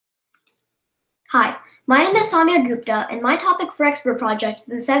Hi, my name is Samya Gupta, and my topic for Expert Project is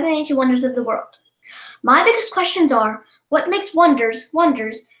the 7 Ancient Wonders of the World. My biggest questions are, what makes wonders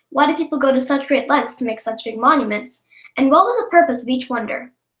wonders? Why do people go to such great lengths to make such big monuments? And what was the purpose of each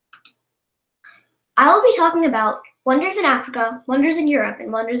wonder? I will be talking about wonders in Africa, wonders in Europe,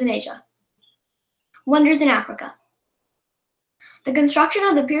 and wonders in Asia. Wonders in Africa. The construction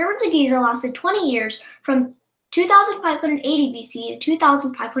of the pyramids of Giza lasted 20 years from 2580 BC to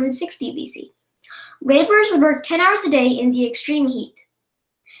 2560 BC. Laborers would work 10 hours a day in the extreme heat.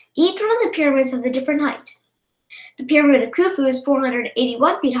 Each one of the pyramids has a different height. The Pyramid of Khufu is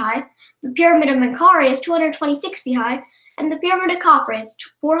 481 feet high, the Pyramid of Menkaure is 226 feet high, and the Pyramid of Khafre is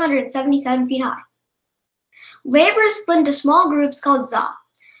 477 feet high. Laborers split into small groups called za.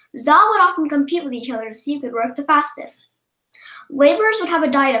 Za would often compete with each other to see who could work the fastest. Laborers would have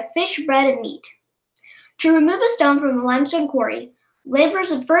a diet of fish, bread, and meat. To remove a stone from a limestone quarry, laborers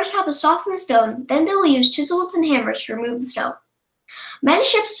would first have to soften the stone, then they will use chisels and hammers to remove the stone. Many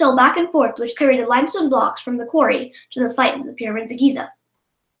ships sailed back and forth which carried the limestone blocks from the quarry to the site of the pyramids of Giza.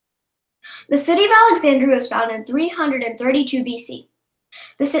 The city of Alexandria was founded in 332 BC.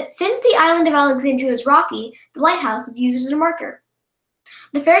 Since the island of Alexandria is rocky, the lighthouse is used as a marker.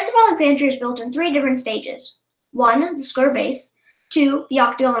 The Pharos of Alexandria is built in 3 different stages. 1, the square base, 2, the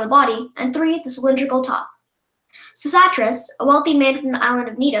octagonal body, and 3, the cylindrical top. Sosatris, a wealthy man from the island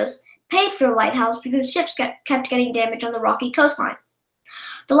of Knidos, paid for the lighthouse because ships kept getting damaged on the rocky coastline.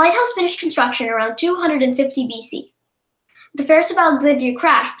 The lighthouse finished construction around 250 BC. The Pharos of Alexandria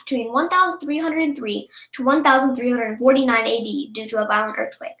crashed between 1303 to 1349 AD due to a violent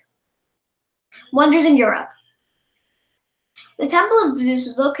earthquake. Wonders in Europe. The Temple of Zeus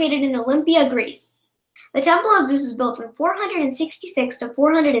was located in Olympia, Greece. The Temple of Zeus was built from 466 to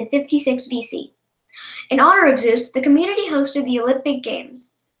 456 BC. In honor of Zeus, the community hosted the Olympic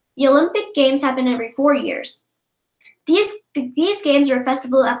Games. The Olympic Games happen every 4 years. These games are a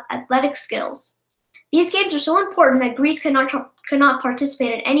festival of athletic skills. These games are so important that Greece could not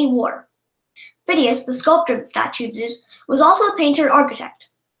participate in any war. Phidias, the sculptor of the statue of Zeus, was also a painter and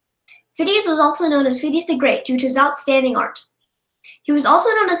architect. Phidias was also known as Phidias the Great due to his outstanding art. He was also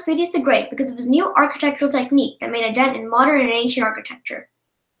known as Phidias the Great because of his new architectural technique that made a dent in modern and ancient architecture.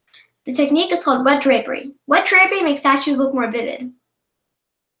 The technique is called wet drapery. Wet drapery makes statues look more vivid.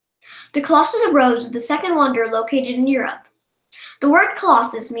 The Colossus of Rhodes is the second wonder located in Europe. The word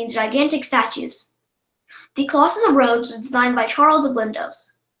Colossus means gigantic statues. The Colossus of Rhodes was designed by Charles of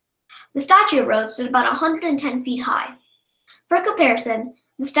Lindos. The Statue of Rhodes stood about 110 feet high. For comparison,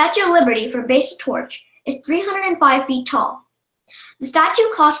 the Statue of Liberty from base to torch is 305 feet tall. The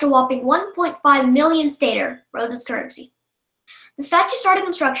statue cost a whopping 1.5 million stater, Rhodes' currency. The statue started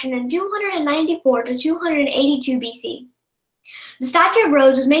construction in 294 to 282 BC. The Statue of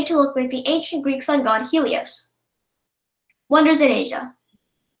Rhodes was made to look like the ancient Greek sun god Helios. Wonders in Asia.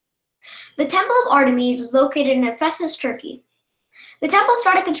 The Temple of Artemis was located in Ephesus, Turkey. The temple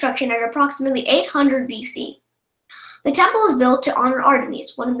started construction at approximately 800 BC. The temple was built to honor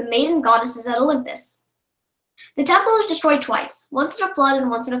Artemis, one of the maiden goddesses at Olympus. The temple was destroyed twice, once in a flood and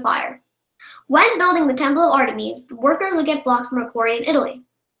once in a fire. When building the Temple of Artemis, the workers would get blocks from a quarry in Italy.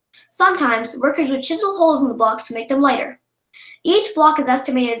 Sometimes, workers would chisel holes in the blocks to make them lighter. Each block is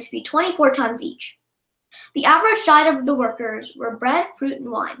estimated to be 24 tons each. The average diet of the workers were bread, fruit,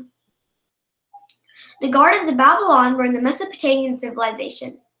 and wine. The gardens of Babylon were in the Mesopotamian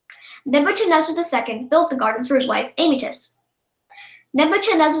civilization. Nebuchadnezzar II built the gardens for his wife, Amytis.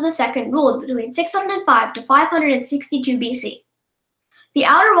 Nebuchadnezzar II ruled between 605 to 562 BC. The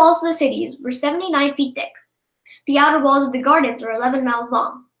outer walls of the cities were 79 feet thick. The outer walls of the gardens were 11 miles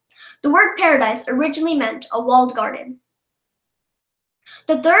long. The word paradise originally meant a walled garden.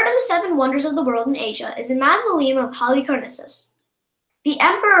 The third of the 7 wonders of the world in Asia is the mausoleum of Halicarnassus. The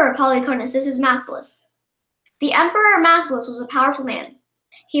emperor of Halicarnassus is Mastulus. The emperor Mastulus was a powerful man.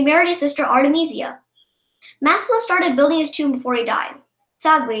 He married his sister Artemisia. Mastulus started building his tomb before he died.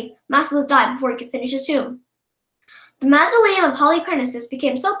 Sadly, Mastulus died before he could finish his tomb. The mausoleum of Halicarnassus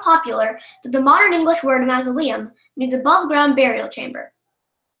became so popular that the modern English word mausoleum means above-ground burial chamber.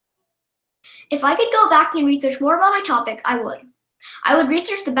 If I could go back and research more about my topic, I would. I would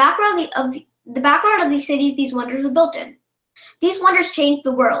research the background of the cities these wonders were built in. These wonders changed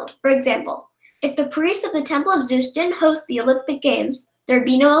the world. For example, if the priests of the Temple of Zeus didn't host the Olympic Games, there'd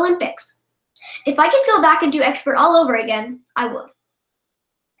be no Olympics. If I could go back and do expert all over again, I would.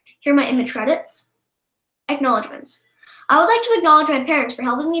 Here are my image credits. Acknowledgements. I would like to acknowledge my parents for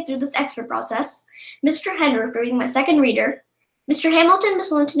helping me through this expert process, Mr. Henry for being my second reader, Mr. Hamilton,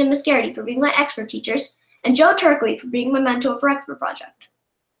 Ms. Linton, and Ms. Garrity for being my expert teachers, and Joe Turkley for being my mentor for Expert Project.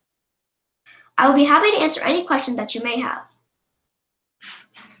 I will be happy to answer any question that you may have.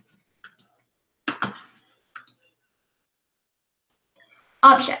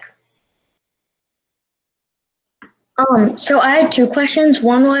 Abhishek. So I had two questions.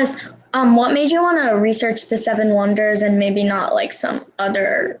 One was, what made you want to research the Seven Wonders and maybe not like some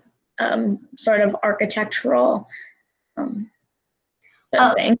other sort of architectural thing?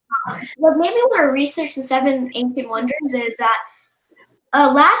 What made me want to research the seven ancient wonders is that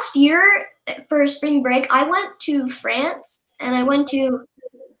last year for spring break, I went to France and I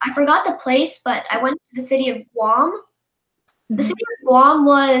forgot the place, but I went to the city of Guam. The city of Guam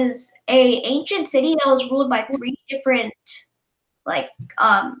was a ancient city that was ruled by three different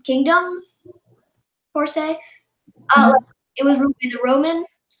kingdoms, per se. It was ruled by the Romans,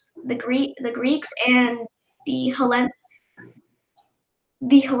 the Greeks, and the Hellenistic.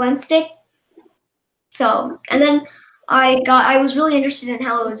 So, and then I was really interested in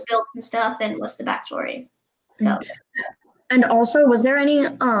how it was built and stuff, and what's the backstory. So. And also, was there any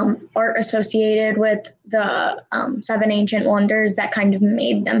art associated with the Seven Ancient Wonders that kind of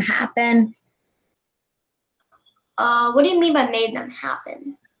made them happen? What do you mean by made them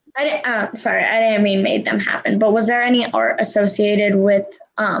happen? I didn't mean made them happen, but was there any art associated with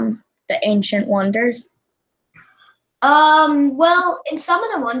the Ancient Wonders? Well, in some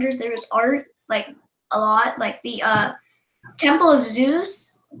of the wonders there is art, like a lot, like the Temple of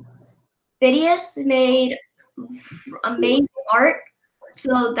Zeus. Phidias made amazing art,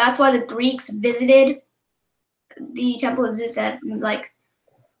 so that's why the Greeks visited the Temple of Zeus and like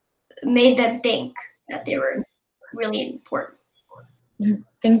made them think that they were really important.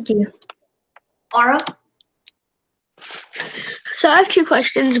 Thank you. Ara? So I have two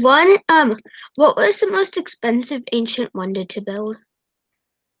questions. One, what was the most expensive ancient wonder to build?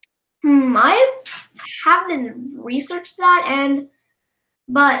 I haven't researched that,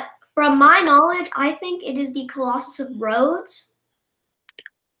 but from my knowledge, I think it is the Colossus of Rhodes.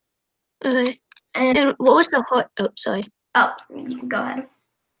 Okay. And what was the sorry. Oh, you can go ahead.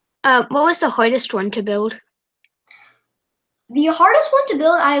 What was the hardest one to build? The hardest one to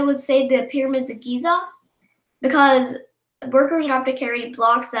build, I would say, the pyramids of Giza, because workers would have to carry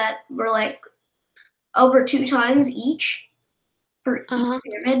blocks that were like over 2 tons each for each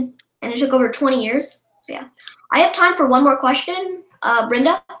pyramid, and it took over 20 years. So yeah, I have time for one more question.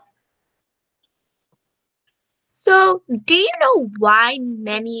 Brenda? So do you know why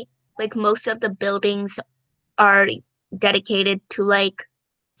most of the buildings are dedicated to like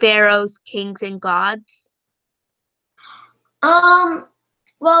pharaohs, kings, and gods? Well,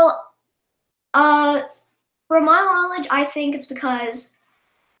 from my knowledge, I think it's because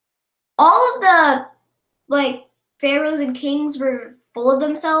all of the like pharaohs and kings were full of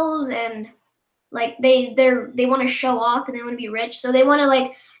themselves, and like they want to show off and they want to be rich, so they want to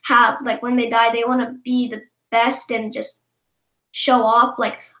like have like when they die they want to be the best and just show off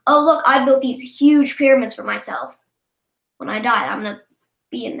like, oh look, I built these huge pyramids for myself. When I die, I'm gonna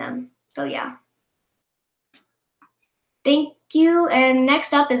be in them. So yeah. Thank you. And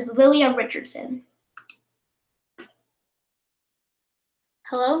next up is Lilia Richardson.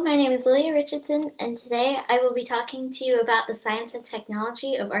 Hello, my name is Lilia Richardson, and today I will be talking to you about the science and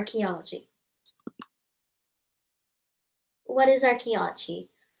technology of archaeology. What is archaeology?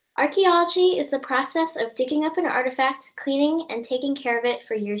 Archaeology is the process of digging up an artifact, cleaning, and taking care of it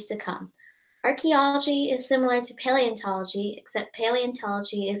for years to come. Archaeology is similar to paleontology, except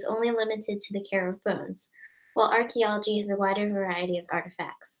paleontology is only limited to the care of bones, while archaeology is a wider variety of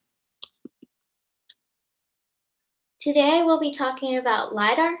artifacts. Today I will be talking about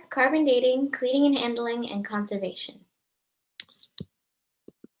LiDAR, carbon dating, cleaning and handling, and conservation.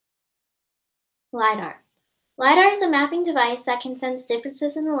 LiDAR. LiDAR is a mapping device that can sense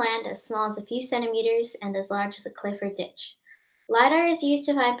differences in the land as small as a few centimeters and as large as a cliff or ditch. LiDAR is used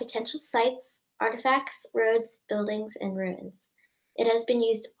to find potential sites, artifacts, roads, buildings, and ruins. It has been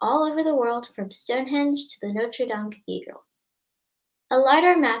used all over the world from Stonehenge to the Notre Dame Cathedral. A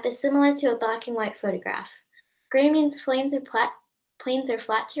LiDAR map is similar to a black and white photograph. Gray means plains or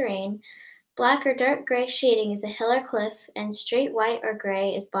flat terrain. Black or dark gray shading is a hill or cliff, and straight white or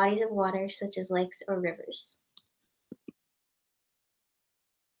gray is bodies of water such as lakes or rivers.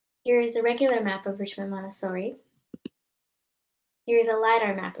 Here is a regular map of Richmond, Montessori. Here is a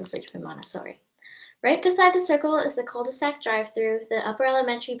LiDAR map of Richmond, Montessori. Right beside the circle is the cul-de-sac drive-through, the upper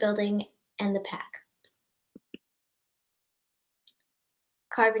elementary building, and the PAC.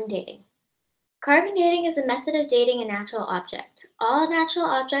 Carbon dating. Carbon dating is a method of dating a natural object. All natural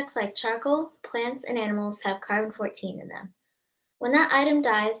objects like charcoal, plants, and animals have carbon-14 in them. When that item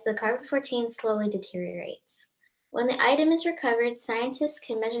dies, the carbon-14 slowly deteriorates. When the item is recovered, scientists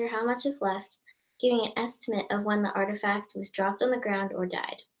can measure how much is left, giving an estimate of when the artifact was dropped on the ground or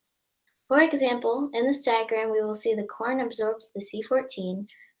died. For example, in this diagram, we will see the corn absorbs the C14,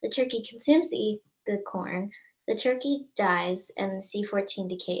 the turkey consumes the corn, the turkey dies, and the C14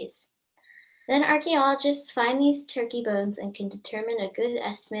 decays. Then archaeologists find these turkey bones and can determine a good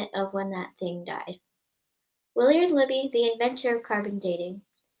estimate of when that thing died. Willard Libby, the inventor of carbon dating,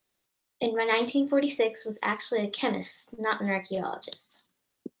 in 1946 was actually a chemist, not an archaeologist.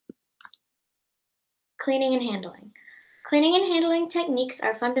 Cleaning and handling. Cleaning and handling techniques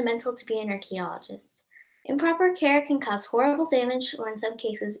are fundamental to being an archaeologist. Improper care can cause horrible damage or in some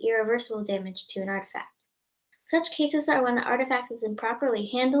cases irreversible damage to an artifact. Such cases are when the artifact is improperly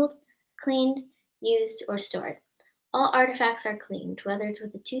handled, cleaned, used, or stored. All artifacts are cleaned, whether it's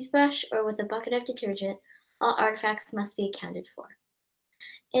with a toothbrush or with a bucket of detergent. All artifacts must be accounted for.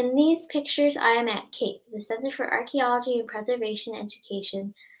 In these pictures, I am at CAPE, the Center for Archaeology and Preservation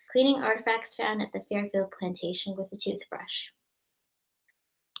Education, cleaning artifacts found at the Fairfield Plantation with a toothbrush.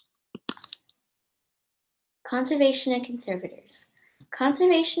 Conservation and conservators.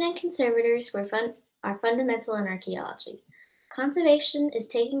 Conservation and conservators are fundamental in archaeology. Conservation is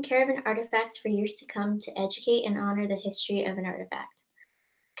taking care of an artifact for years to come to educate and honor the history of an artifact.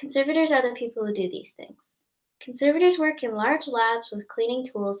 Conservators are the people who do these things. Conservators work in large labs with cleaning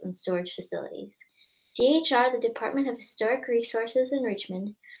tools and storage facilities. DHR, the Department of Historic Resources in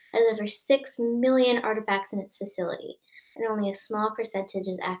Richmond, has over 6 million artifacts in its facility, and only a small percentage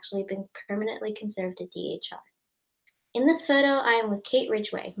has actually been permanently conserved at DHR. In this photo, I am with Kate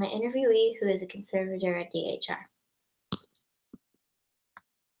Ridgway, my interviewee who is a conservator at DHR.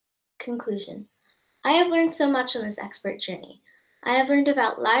 Conclusion. I have learned so much on this expert journey. I have learned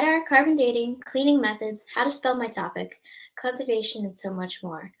about LiDAR, carbon dating, cleaning methods, how to spell my topic, conservation, and so much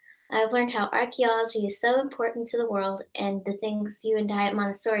more. I have learned how archaeology is so important to the world and the things you and I at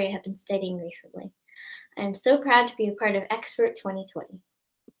Montessori have been studying recently. I am so proud to be a part of Expert 2020.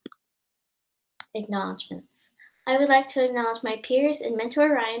 Acknowledgements. I would like to acknowledge my peers and mentor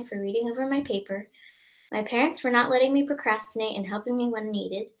Ryan for reading over my paper, my parents for not letting me procrastinate and helping me when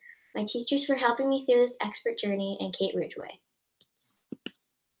needed, my teachers for helping me through this expert journey, and Kate Ridgway.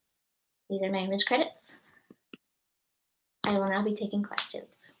 These are my image credits. I will now be taking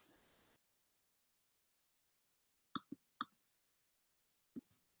questions.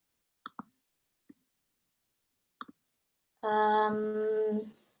 Wait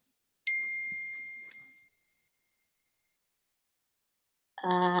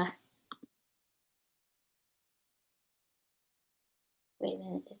a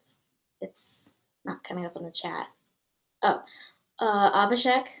minute, it's not coming up on the chat. Oh,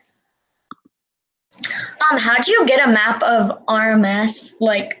 Abhishek. How do you get a map of RMS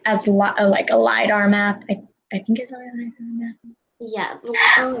like as like a LiDAR map? I think it's a LiDAR map. Yeah,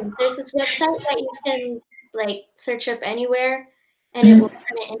 there's this website that you can like search up anywhere, and it will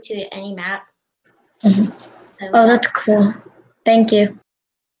turn it into any map. So, oh, that's cool. Thank you.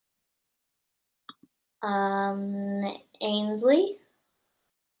 Ainsley.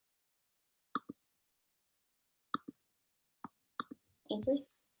 Ainsley.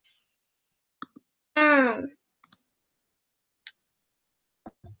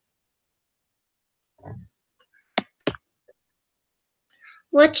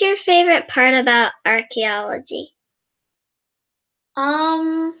 What's your favorite part about archaeology?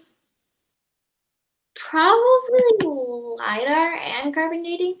 Probably LiDAR and carbon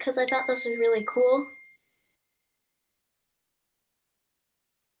dating because I thought this was really cool.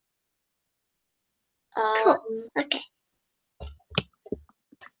 Cool. Okay.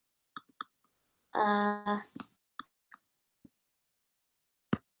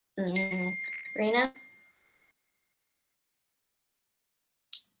 Rena?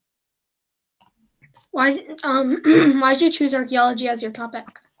 Why did you choose archaeology as your topic?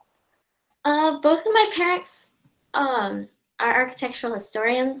 Both of my parents are architectural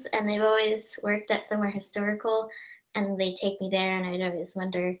historians, and they've always worked at somewhere historical, and they take me there, and I'd always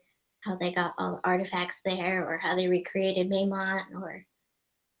wonder how they got all the artifacts there, or how they recreated Maymont, or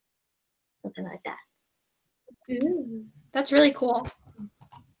something like that. Ooh, that's really cool.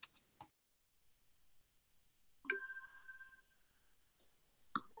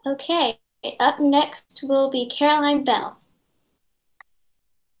 Okay, up next will be Caroline Bell.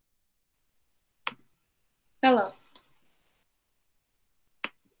 Hello.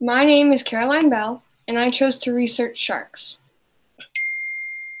 My name is Caroline Bell, and I chose to research sharks.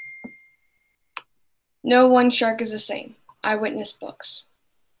 No one shark is the same. Eyewitness books.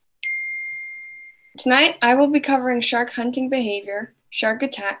 Tonight, I will be covering shark hunting behavior, shark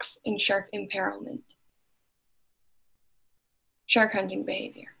attacks, and shark imperilment. Shark hunting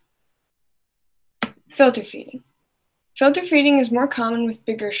behavior. Filter feeding. Filter feeding is more common with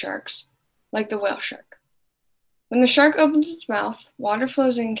bigger sharks, like the whale shark. When the shark opens its mouth, water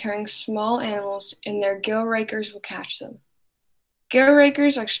flows in carrying small animals, and their gill rakers will catch them. Gill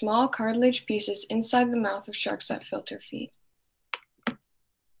rakers are small cartilage pieces inside the mouth of sharks that filter feed.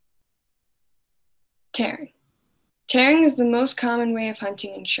 Tearing. Tearing is the most common way of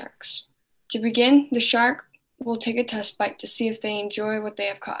hunting in sharks. To begin, the shark will take a test bite to see if they enjoy what they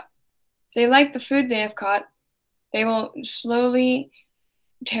have caught. If they like the food they have caught, they will slowly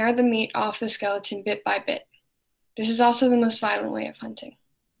tear the meat off the skeleton bit by bit. This is also the most violent way of hunting.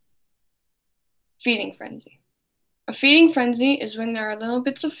 Feeding frenzy. A feeding frenzy is when there are little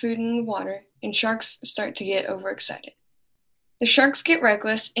bits of food in the water and sharks start to get overexcited. The sharks get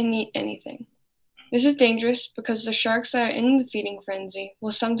reckless and eat anything. This is dangerous because the sharks that are in the feeding frenzy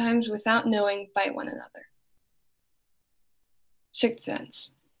will sometimes, without knowing, bite one another. Sixth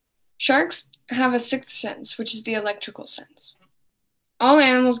sense. Sharks have a sixth sense, which is the electrical sense. All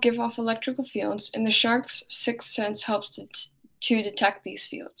animals give off electrical fields, and the shark's sixth sense helps to detect these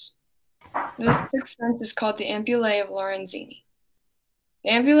fields. The sixth sense is called the ampullae of Lorenzini.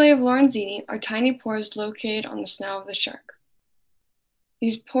 The ampullae of Lorenzini are tiny pores located on the snout of the shark.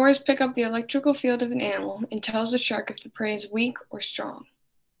 These pores pick up the electrical field of an animal and tells the shark if the prey is weak or strong.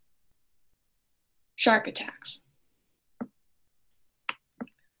 Shark attacks.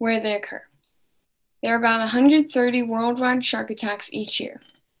 Where they occur. There are about 130 worldwide shark attacks each year.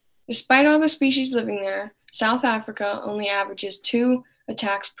 Despite all the species living there, South Africa only averages 2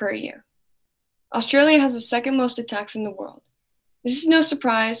 attacks per year. Australia has the second most attacks in the world. This is no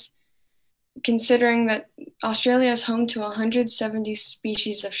surprise, considering that Australia is home to 170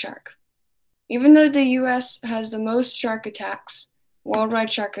 species of shark. Even though the US has the most shark attacks,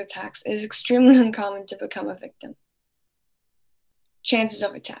 worldwide shark attacks, it is extremely uncommon to become a victim. Chances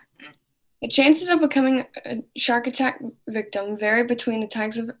of attack. The chances of becoming a shark attack victim vary between the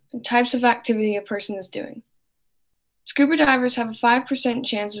types of activity a person is doing. Scuba divers have a 5%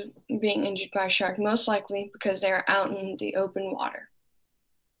 chance of being injured by a shark, most likely because they are out in the open water.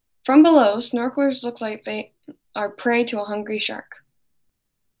 From below, snorkelers look like they are prey to a hungry shark,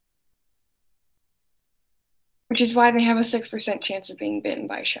 which is why they have a 6% chance of being bitten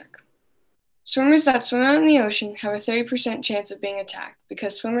by a shark. Swimmers that swim out in the ocean have a 30% chance of being attacked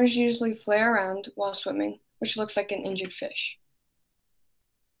because swimmers usually flare around while swimming, which looks like an injured fish.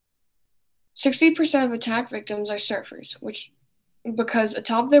 60% of attack victims are surfers, because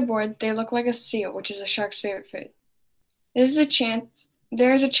atop their board they look like a seal, which is a shark's favorite food. There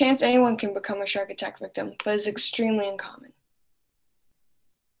is a chance anyone can become a shark attack victim, but it's extremely uncommon.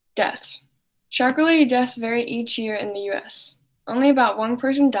 Deaths. Shark-related deaths vary each year in the US. Only about 1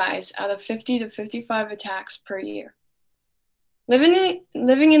 person dies out of 50 to 55 attacks per year. Living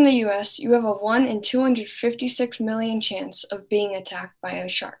in the US, you have a 1 in 256 million chance of being attacked by a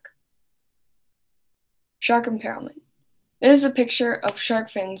shark. Shark impalement. This is a picture of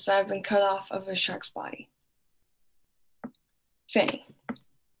shark fins that have been cut off of a shark's body. Finning.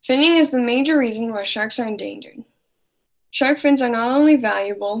 Finning is the major reason why sharks are endangered. Shark fins are not only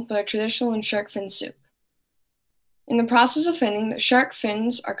valuable, but are traditional in shark fin soup. In the process of finning, the shark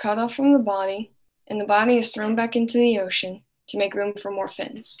fins are cut off from the body, and the body is thrown back into the ocean to make room for more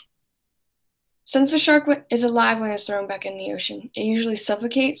fins. Since the shark is alive when it's thrown back in the ocean, it usually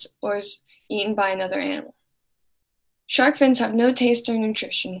suffocates or is eaten by another animal. Shark fins have no taste or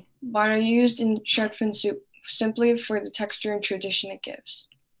nutrition, but are used in shark fin soup simply for the texture and tradition it gives.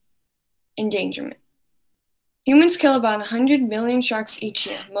 Endangerment. Humans kill about 100 million sharks each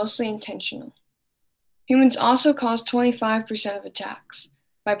year, mostly intentional. Humans also cause 25% of attacks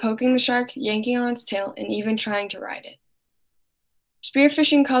by poking the shark, yanking on its tail, and even trying to ride it.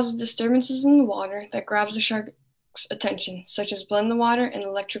 Spearfishing causes disturbances in the water that grabs the shark's attention, such as blood in the water and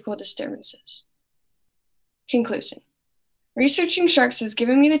electrical disturbances. Conclusion. Researching sharks has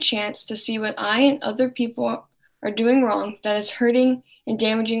given me the chance to see what I and other people are doing wrong that is hurting and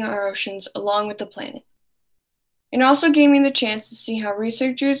damaging our oceans along with the planet. It also gave me the chance to see how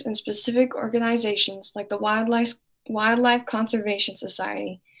researchers and specific organizations like the Wildlife Conservation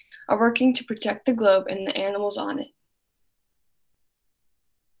Society are working to protect the globe and the animals on it.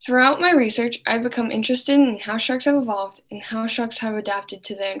 Throughout my research, I've become interested in how sharks have evolved and how sharks have adapted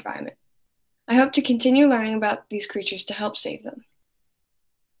to their environment. I hope to continue learning about these creatures to help save them.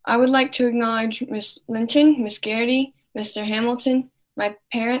 I would like to acknowledge Ms. Linton, Ms. Garrity, Mr. Hamilton, my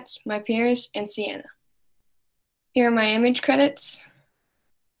parents, my peers, and Sienna. Here are my image credits.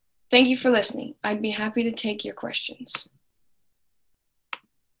 Thank you for listening. I'd be happy to take your questions.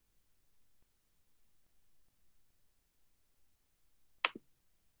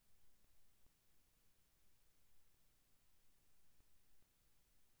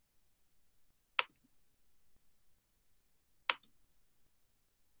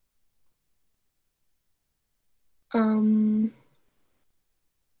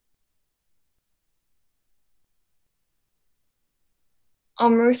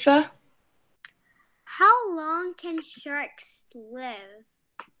 Amrutha? How long can sharks live?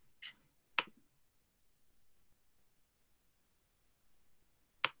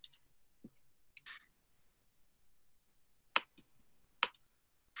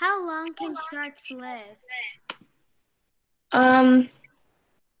 How long can sharks live?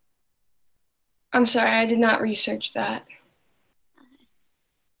 I'm sorry, I did not research that.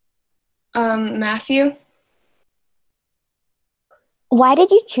 Matthew? Why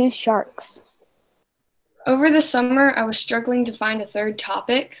did you choose sharks? Over the summer, I was struggling to find a third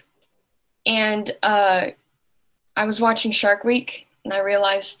topic, and I was watching Shark Week, and I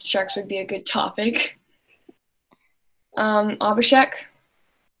realized sharks would be a good topic. Abhishek?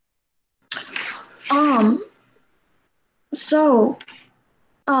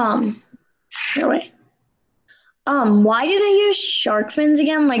 No way. Why do they use shark fins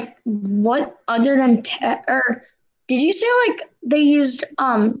again? Like, what other than or did you say like they used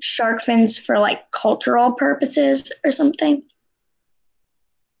shark fins for like cultural purposes or something?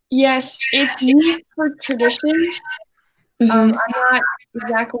 Yes, it's used for tradition. I'm not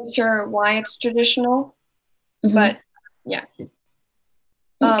exactly sure why it's traditional, but yeah.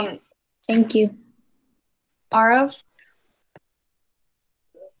 Thank you. Arav?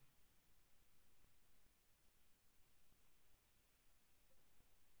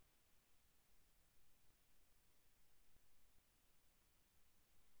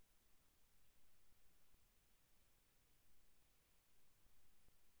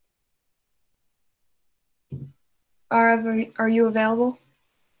 Arav, are you available?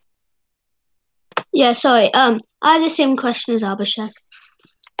 Yeah, sorry. I have the same question as Abhishek.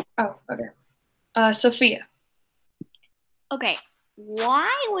 Oh, okay. Sophia? Okay, why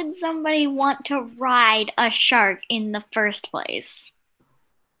would somebody want to ride a shark in the first place?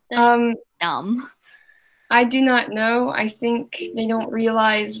 That's dumb. I do not know. I think they don't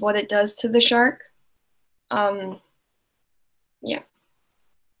realize what it does to the shark. Yeah.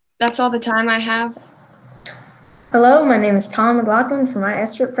 That's all the time I have. Hello, my name is Tom McLaughlin. For my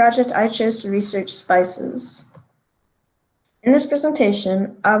SRIP project, I chose to research spices. In this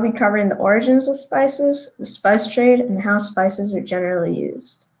presentation, I'll be covering the origins of spices, the spice trade, and how spices are generally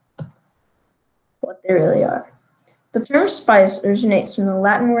used. What they really are. The term spice originates from the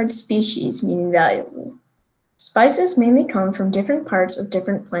Latin word species, meaning valuable. Spices mainly come from different parts of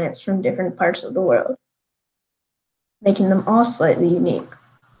different plants from different parts of the world, making them all slightly unique.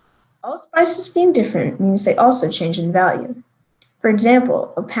 All spices being different means they also change in value. For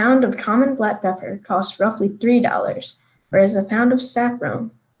example, a pound of common black pepper costs roughly $3, whereas a pound of saffron,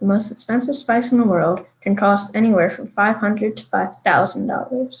 the most expensive spice in the world, can cost anywhere from $500 to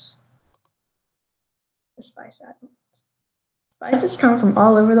 $5,000. The spice islands. Spices come from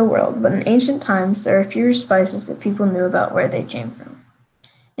all over the world, but in ancient times, there are fewer spices that people knew about where they came from.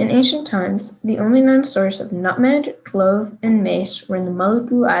 In ancient times, the only known source of nutmeg, clove, and mace were in the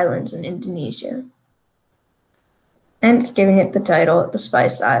Maluku Islands in Indonesia, hence giving it the title the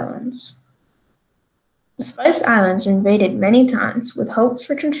Spice Islands. The Spice Islands were invaded many times with hopes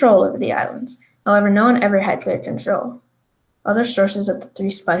for control over the islands. However, no one ever had clear control. Other sources of the three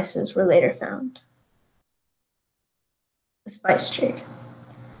spices were later found. The spice trade.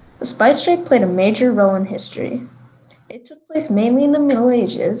 The spice trade played a major role in history. It took place mainly in the Middle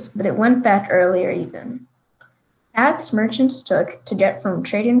Ages, but it went back earlier even. Paths merchants took to get from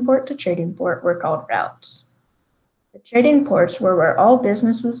trading port to trading port were called routes. The trading ports were where all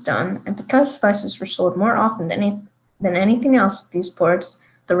business was done, and because spices were sold more often than anything else at these ports,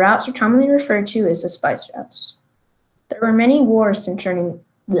 the routes are commonly referred to as the spice routes. There were many wars concerning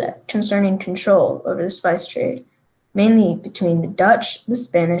control over the spice trade, mainly between the Dutch, the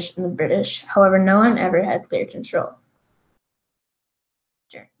Spanish, and the British. However, no one ever had clear control.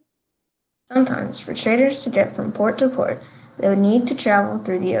 Sometimes, for traders to get from port to port, they would need to travel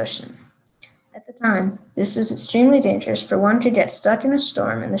through the ocean. At the time, this was extremely dangerous, for one could get stuck in a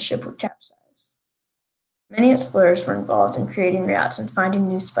storm and the ship would capsize. Many explorers were involved in creating routes and finding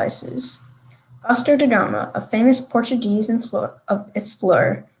new spices. Vasco da Gama, a famous Portuguese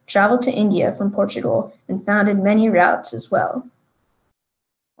explorer, traveled to India from Portugal and founded many routes as well.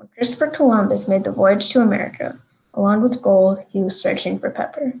 When Christopher Columbus made the voyage to America, along with gold, he was searching for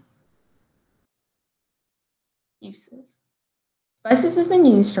pepper. Uses. Spices have been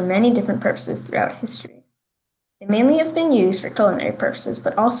used for many different purposes throughout history. They mainly have been used for culinary purposes,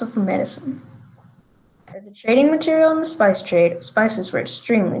 but also for medicine. As a trading material in the spice trade, spices were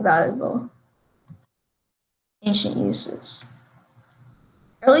extremely valuable. Ancient uses.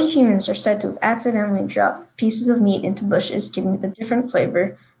 Early humans are said to have accidentally dropped pieces of meat into bushes, giving it a different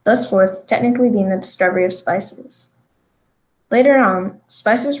flavor, thus forth technically being the discovery of spices. Later on,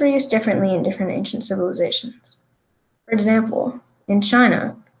 spices were used differently in different ancient civilizations. For example, in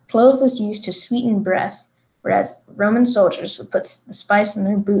China, clove was used to sweeten breath, whereas Roman soldiers would put the spice in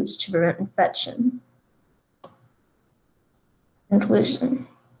their boots to prevent infection. Conclusion.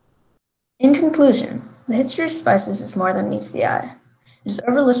 In conclusion, the history of spices is more than meets the eye. It is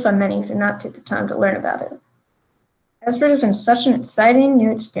overlooked by many who do not take the time to learn about it. Expert has been such an exciting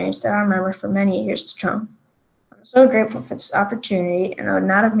new experience that I'll remember for many years to come. I'm so grateful for this opportunity, and I would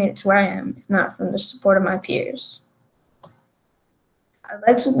not have made it to where I am if not from the support of my peers. I'd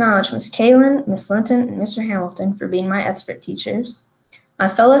like to acknowledge Ms. Kalin, Ms. Linton, and Mr. Hamilton for being my expert teachers, my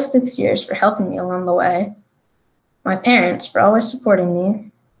fellow sixth years for helping me along the way, my parents for always supporting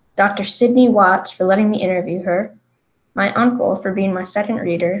me, Dr. Sydney Watts for letting me interview her, my uncle for being my second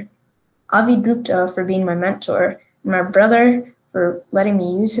reader, Avi Gupta for being my mentor, and my brother for letting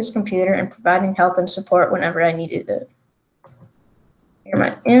me use his computer and providing help and support whenever I needed it. Here are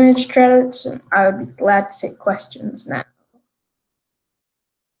my image credits, and I would be glad to take questions now.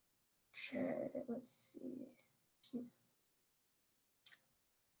 Okay, let's see. Jeez.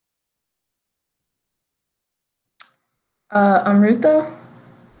 Amrita?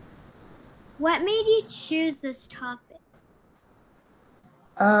 What made you choose this topic?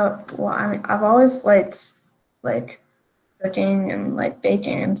 Well, I mean, I've always liked cooking and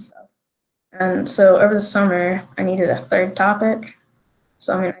baking and stuff. And so over the summer, I needed a third topic.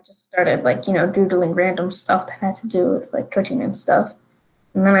 So I mean, I just started Googling random stuff that had to do with cooking and stuff.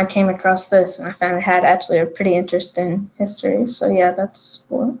 And then I came across this, and I found it had actually a pretty interesting history. So yeah, that's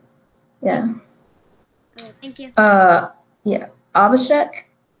what. Yeah. Okay, thank you. Yeah, Abhishek.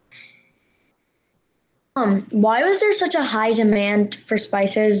 Why was there such a high demand for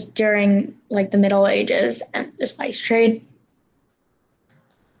spices during the Middle Ages and the spice trade?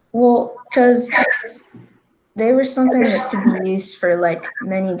 Well, because they were something that could be used for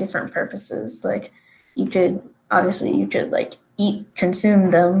many different purposes. You could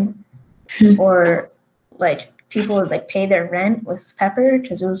consume them, or people would pay their rent with pepper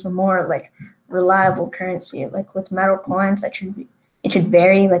because it was a more reliable currency. With metal coins, it could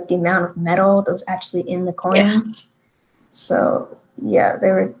vary the amount of metal that was actually in the coins. Yeah. So yeah,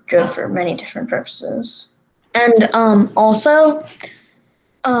 they were good for many different purposes. And also,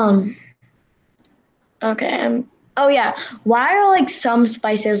 okay. Oh yeah, why are some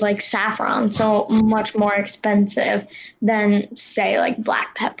spices like saffron so much more expensive than say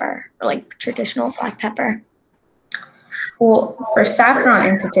black pepper or traditional black pepper? Well, for saffron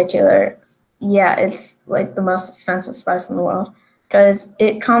in particular, yeah, it's the most expensive spice in the world because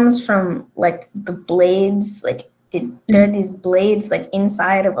it comes from the blades. There are these blades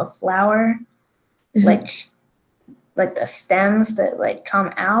inside of a flower, like the stems that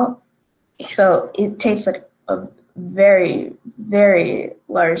come out. So it takes a very, very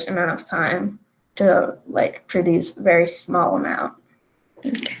large amount of time to produce a very small amount.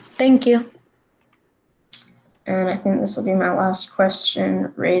 Okay, thank you. And I think this will be my last question,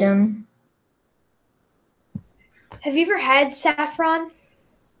 Raiden. Have you ever had saffron?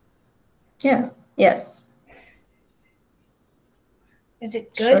 Yeah. Yes. Is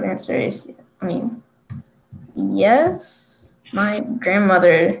it good? Short answer is, yes. My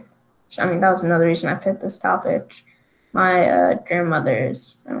grandmother, that was another reason I picked this topic. My grandmother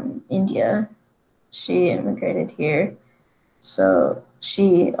is from India. She immigrated here. So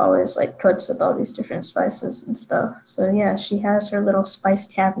she always cooks with all these different spices and stuff. So yeah, she has her little spice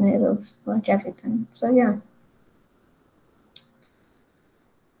cabinet of everything. So yeah.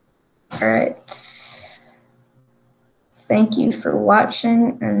 All right. Thank you for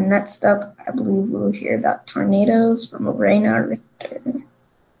watching. And next up, I believe we'll hear about tornadoes from Lorena Richter.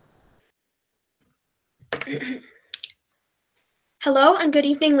 Hello and good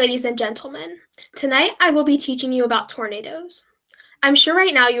evening, ladies and gentlemen. Tonight, I will be teaching you about tornadoes. I'm sure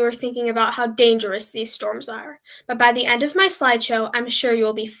right now you are thinking about how dangerous these storms are, but by the end of my slideshow, I'm sure you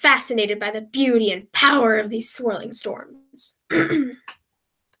will be fascinated by the beauty and power of these swirling storms.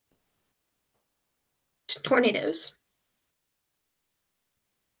 Tornadoes.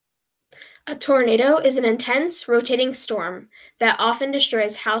 A tornado is an intense, rotating storm that often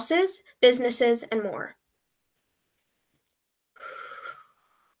destroys houses, businesses, and more.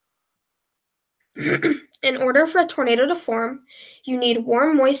 In order for a tornado to form, you need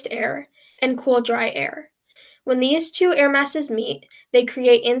warm, moist air and cool, dry air. When these two air masses meet, they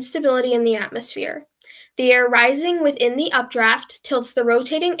create instability in the atmosphere. The air rising within the updraft tilts the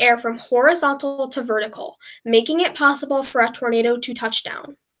rotating air from horizontal to vertical, making it possible for a tornado to touch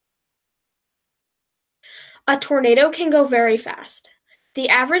down. A tornado can go very fast. The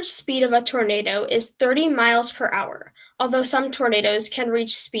average speed of a tornado is 30 miles per hour, although some tornadoes can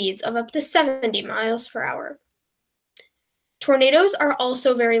reach speeds of up to 70 miles per hour. Tornadoes are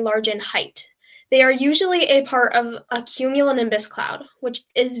also very large in height. They are usually a part of a cumulonimbus cloud, which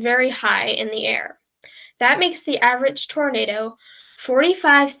is very high in the air. That makes the average tornado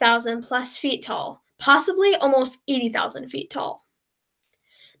 45,000 plus feet tall, possibly almost 80,000 feet tall.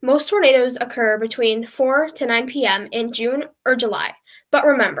 Most tornadoes occur between 4 to 9 p.m. in June or July, but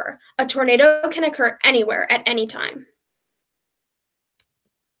remember, a tornado can occur anywhere at any time.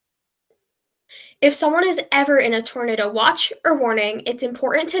 If someone is ever in a tornado watch or warning, it's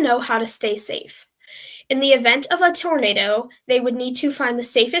important to know how to stay safe. In the event of a tornado, they would need to find the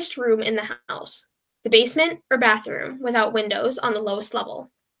safest room in the house, the basement or bathroom without windows on the lowest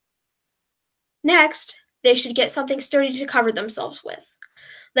level. Next, they should get something sturdy to cover themselves with,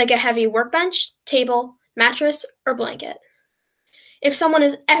 like a heavy workbench, table, mattress, or blanket. If someone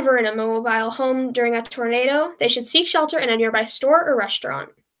is ever in a mobile home during a tornado, they should seek shelter in a nearby store or restaurant.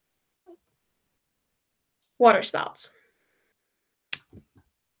 Waterspouts.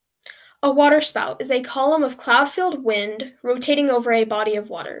 A waterspout is a column of cloud-filled wind rotating over a body of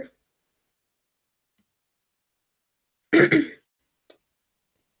water.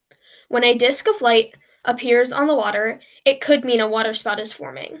 When a disk of light appears on the water, it could mean a waterspout is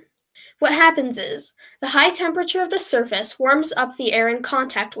forming. What happens is, the high temperature of the surface warms up the air in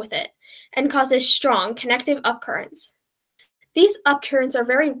contact with it and causes strong connective upcurrents. These upcurrents are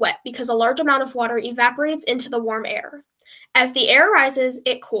very wet because a large amount of water evaporates into the warm air. As the air rises,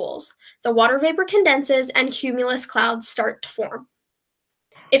 it cools. The water vapor condenses and cumulus clouds start to form.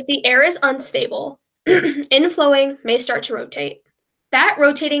 If the air is unstable, inflowing may start to rotate. That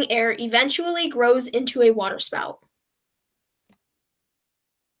rotating air eventually grows into a waterspout.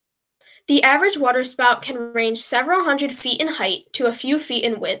 The average waterspout can range several hundred feet in height to a few feet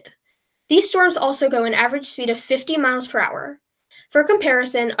in width. These storms also go an average speed of 50 miles per hour. For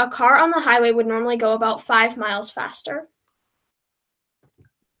comparison, a car on the highway would normally go about 5 miles faster.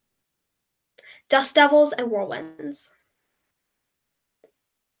 Dust devils and whirlwinds.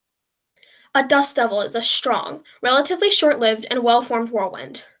 A dust devil is a strong, relatively short-lived, and well-formed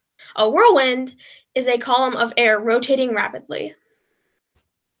whirlwind. A whirlwind is a column of air rotating rapidly.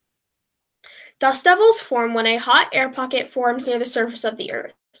 Dust devils form when a hot air pocket forms near the surface of the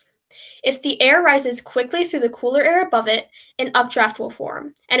Earth. If the air rises quickly through the cooler air above it, an updraft will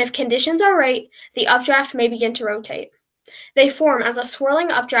form, and if conditions are right, the updraft may begin to rotate. They form as a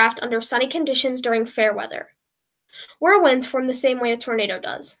swirling updraft under sunny conditions during fair weather. Whirlwinds form the same way a tornado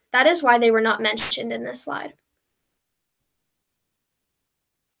does. That is why they were not mentioned in this slide.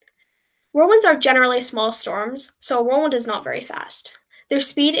 Whirlwinds are generally small storms, so a whirlwind is not very fast. Their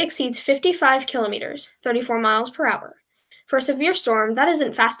speed exceeds 55 kilometers, 34 miles per hour. For a severe storm, that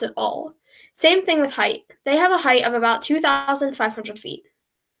isn't fast at all. Same thing with height. They have a height of about 2,500 feet.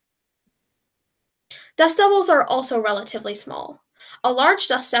 Dust devils are also relatively small. A large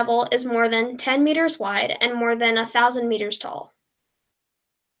dust devil is more than 10 meters wide and more than 1,000 meters tall.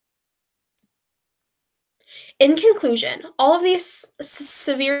 In conclusion, all of these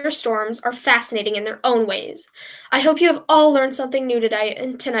severe storms are fascinating in their own ways. I hope you have all learned something new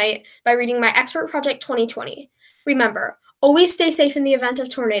tonight by reading my Expert Project 2020. Remember, always stay safe in the event of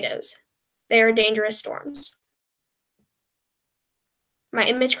tornadoes. They are dangerous storms. My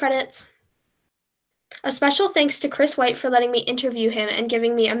image credits. A special thanks to Chris White for letting me interview him and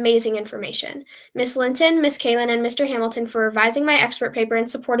giving me amazing information. Miss Linton, Miss Kaylin, and Mr. Hamilton for revising my expert paper and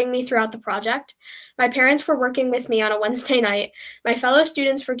supporting me throughout the project. My parents for working with me on a Wednesday night. My fellow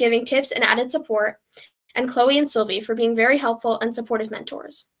students for giving tips and added support. And Chloe and Sylvie for being very helpful and supportive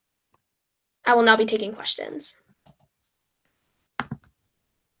mentors. I will now be taking questions.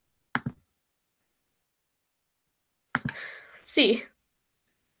 Let's see.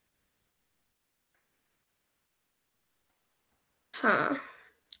 I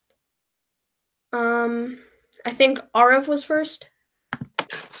think Arav was first.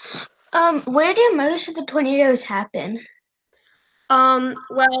 Where do most of the tornadoes happen?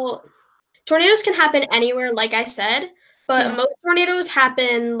 Well, tornadoes can happen anywhere, like I said, but most tornadoes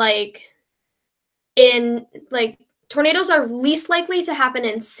happen tornadoes are least likely to happen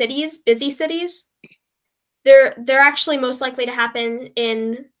in cities, busy cities. They're actually most likely to happen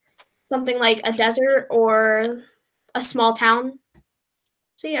in something like a desert or a small town.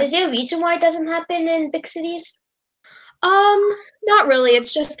 So yeah. Is there a reason why it doesn't happen in big cities? Not really.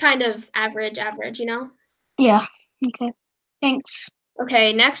 It's just kind of average, you know? Yeah. Okay. Thanks.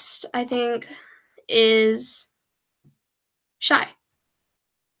 Okay, next I think is Shy.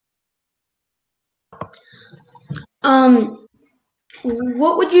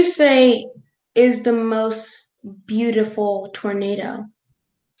 What would you say is the most beautiful tornado?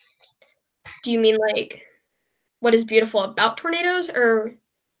 Do you mean like what is beautiful about tornadoes, or?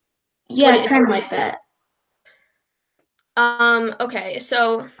 Yeah, kind of like that. Okay,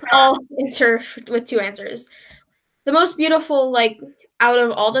 so I'll answer with two answers. The most beautiful, like, out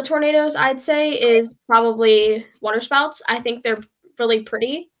of all the tornadoes, I'd say, is probably waterspouts. I think they're really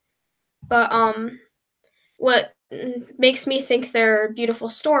pretty. But what makes me think they're beautiful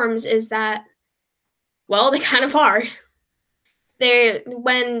storms is that, well, they kind of are.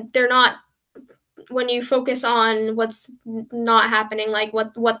 When you focus on what's not happening, like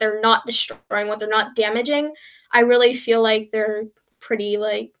what they're not destroying, what they're not damaging, I really feel like they're pretty,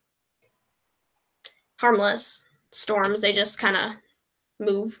 like, harmless storms. They just kind of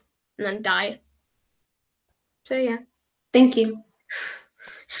move and then die. So yeah. Thank you.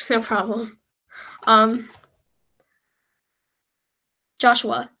 No problem.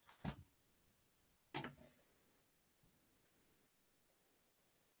 Joshua.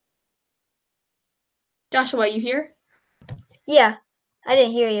 Joshua, you here? Yeah, I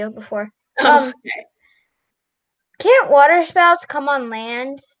didn't hear you before. Okay. Can't waterspouts come on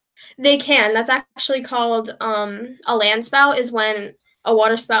land? They can. That's actually called a land spout, is when a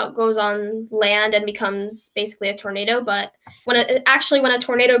water spout goes on land and becomes basically a tornado. But when a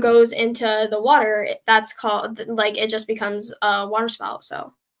tornado goes into the water, that's called, like, it just becomes a water spout.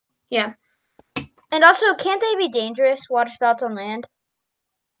 So, yeah. And also, can't they be dangerous, waterspouts on land?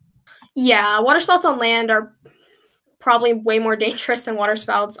 Yeah, waterspouts on land are probably way more dangerous than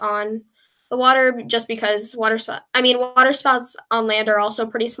waterspouts on the water, just because waterspouts on land are also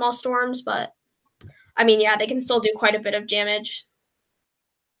pretty small storms, but I mean, yeah, they can still do quite a bit of damage.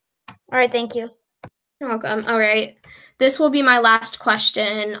 All right, thank you. You're welcome. All right, this will be my last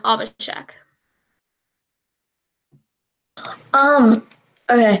question, Abhishek.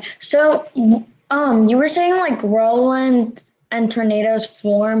 Okay, so you were saying like whirlwind and tornadoes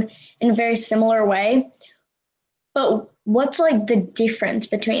form in a very similar way, but what's like the difference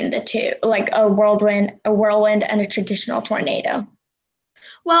between the two, like a whirlwind and a traditional tornado?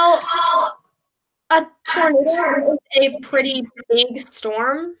 Well, a tornado is a pretty big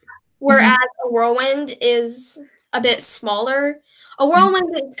storm, whereas a whirlwind is a bit smaller. A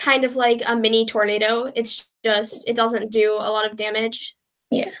whirlwind is kind of like a mini tornado. It doesn't do a lot of damage.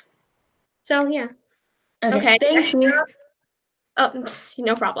 Yeah. So, yeah. Okay. Thank you. Oh,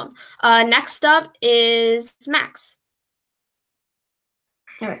 no problem. Next up is Max.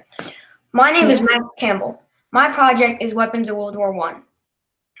 All right. My name is Max Campbell. My project is Weapons of World War I.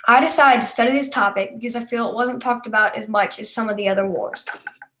 I decided to study this topic because I feel it wasn't talked about as much as some of the other wars.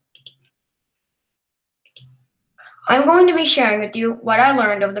 I'm going to be sharing with you what I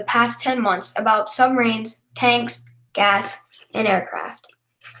learned over the past 10 months about submarines, tanks, gas, and aircraft.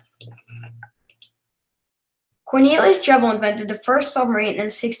 Cornelius Drebbel invented the first submarine in the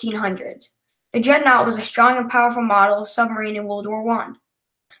 1600s. The Dreadnought was a strong and powerful model of submarine in World War I.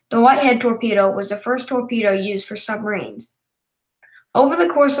 The Whitehead torpedo was the first torpedo used for submarines. Over the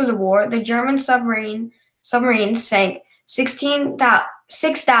course of the war, the German submarines sank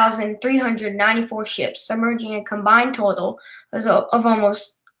 6,394 ships, submerging a combined total of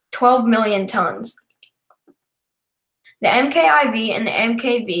almost 12 million tons. The MKIV and the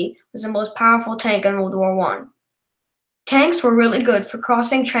MKV was the most powerful tank in World War I. Tanks were really good for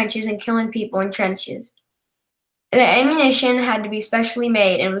crossing trenches and killing people in trenches. The ammunition had to be specially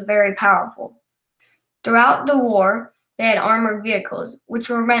made and was very powerful. Throughout the war, they had armored vehicles, which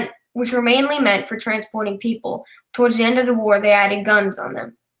were mainly meant for transporting people. Towards the end of the war, they added guns on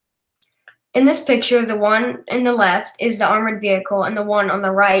them. In this picture, the one in the left is the armored vehicle, and the one on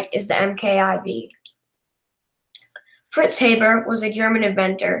the right is the MKIV. Fritz Haber was a German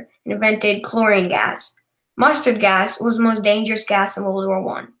inventor and invented chlorine gas. Mustard gas was the most dangerous gas in World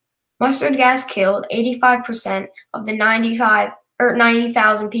War I. Mustard gas killed 85% of the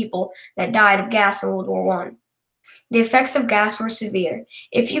 90,000 people that died of gas in World War I. The effects of gas were severe.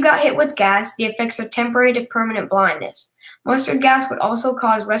 If you got hit with gas, the effects are temporary to permanent blindness. Mustard gas would also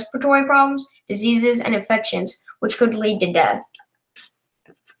cause respiratory problems, diseases, and infections, which could lead to death.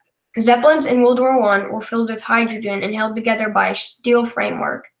 Zeppelins in World War I were filled with hydrogen and held together by a steel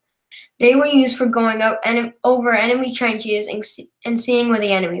framework. They were used for going over enemy trenches and seeing where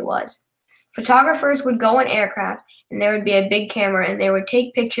the enemy was. Photographers would go in aircraft, and there would be a big camera, and they would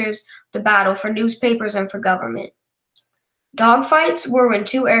take pictures of the battle for newspapers and for government. Dogfights were when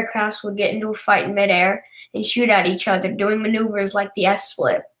two aircrafts would get into a fight in midair, and shoot at each other, doing maneuvers like the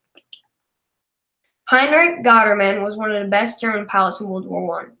S-split. Heinrich Gottermann was one of the best German pilots in World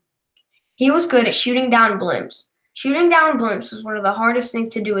War I. He was good at shooting down blimps. Shooting down blimps was one of the hardest things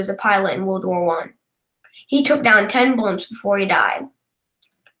to do as a pilot in World War I. He took down 10 blimps before he died.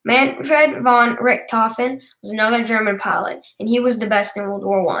 Manfred von Richthofen was another German pilot, and he was the best in World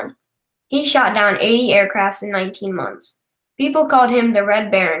War I. He shot down 80 aircrafts in 19 months. People called him the Red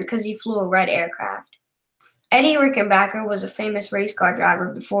Baron because he flew a red aircraft. Eddie Rickenbacker was a famous race car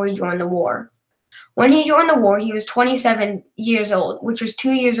driver before he joined the war. When he joined the war, he was 27 years old, which was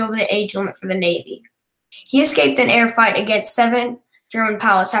 2 years over the age limit for the Navy. He escaped an air fight against 7 German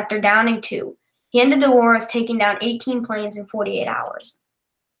pilots after downing 2. He ended the war as taking down 18 planes in 48 hours.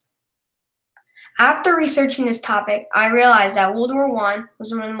 After researching this topic, I realized that World War I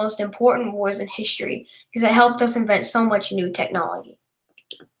was one of the most important wars in history because it helped us invent so much new technology.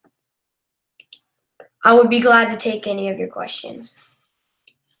 I would be glad to take any of your questions.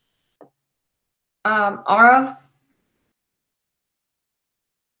 Arav?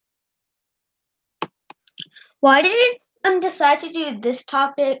 Why did you decide to do this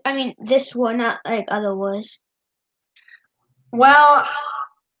topic? I mean, this war, not like other wars. Well,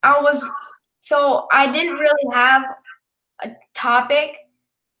 I didn't really have a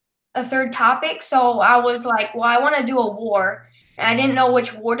third topic, so I was like, well, I want to do a war, and I didn't know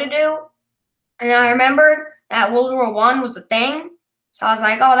which war to do, and I remembered that World War I was a thing, so I was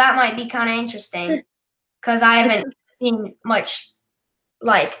like, oh, that might be kind of interesting, because I haven't seen much,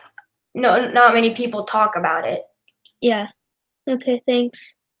 not many people talk about it. Yeah. Okay,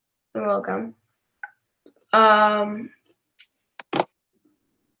 thanks. You're welcome.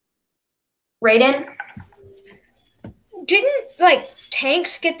 Raiden? Didn't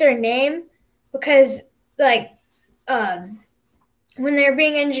tanks get their name because when they were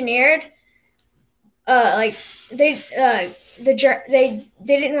being engineered, they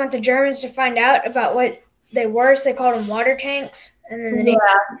didn't want the Germans to find out about what they were, so they called them water tanks, and then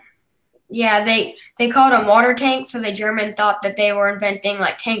they called them water tanks, so the German thought that they were inventing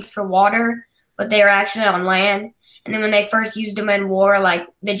tanks for water, but they were actually on land. And then when they first used them in war,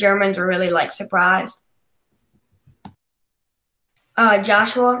 the Germans were really surprised.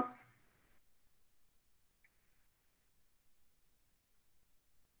 Joshua?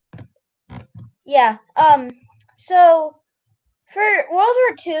 Yeah. So for World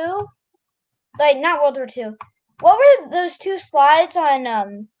War II, not World War II, what were those 2 slides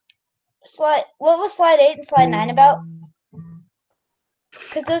on what was slide 8 and slide 9 about?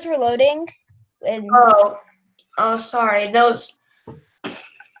 Because those were loading. Oh, sorry. Those.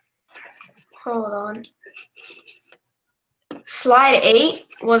 Hold on. Slide 8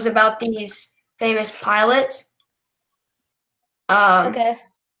 was about these famous pilots. Okay.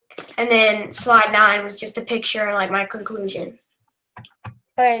 And then slide 9 was just a picture and my conclusion. All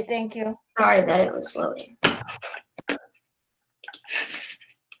right, thank you. Sorry that it was loading.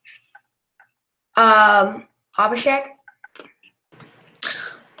 Abhishek?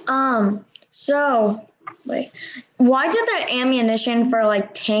 So, wait, why did the ammunition for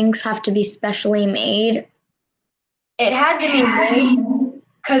tanks have to be specially made? It had to be made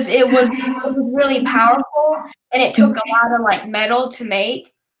because it was really powerful and it took a lot of metal to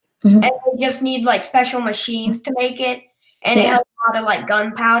make. Mm-hmm. And they just need special machines to make it. And it had a lot of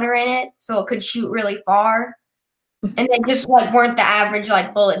gunpowder in it, so it could shoot really far. And they just weren't the average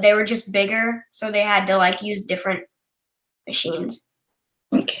bullet. They were just bigger, so they had to use different machines.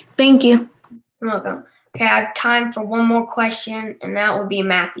 Okay, thank you. You're welcome. Okay, I have time for one more question, and that would be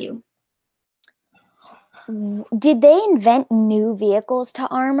Matthew. Did they invent new vehicles to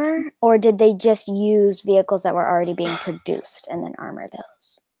armor, or did they just use vehicles that were already being produced and then armor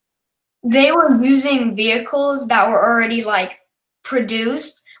those? They were using vehicles that were already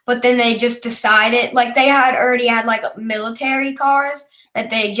produced, but then they just decided they had already had military cars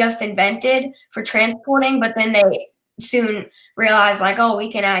that they just invented for transporting, but then they soon realized oh, we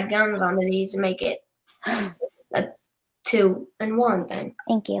can add guns onto these and make it a 2-in-1 thing.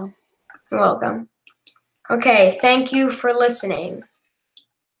 Thank you. You're welcome. Okay, thank you for listening.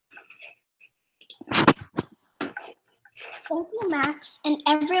 Thank you, Max, and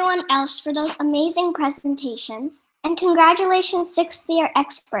everyone else for those amazing presentations. And congratulations, 6th year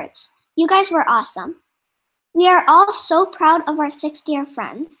experts. You guys were awesome. We are all so proud of our 6th year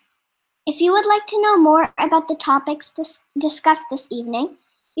friends. If you would like to know more about the topics discussed this evening,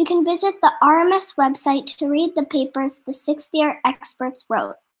 you can visit the RMS website to read the papers the 6th year experts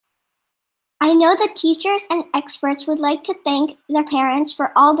wrote. I know the teachers and experts would like to thank their parents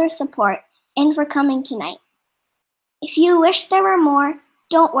for all their support and for coming tonight. If you wish there were more,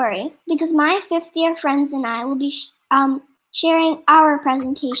 Don't worry, because my fifth-year friends and I will be sharing our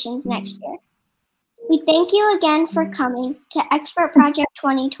presentations next year. We thank you again for coming to Expert Project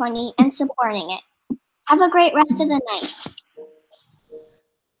 2020 and supporting it. Have a great rest of the night.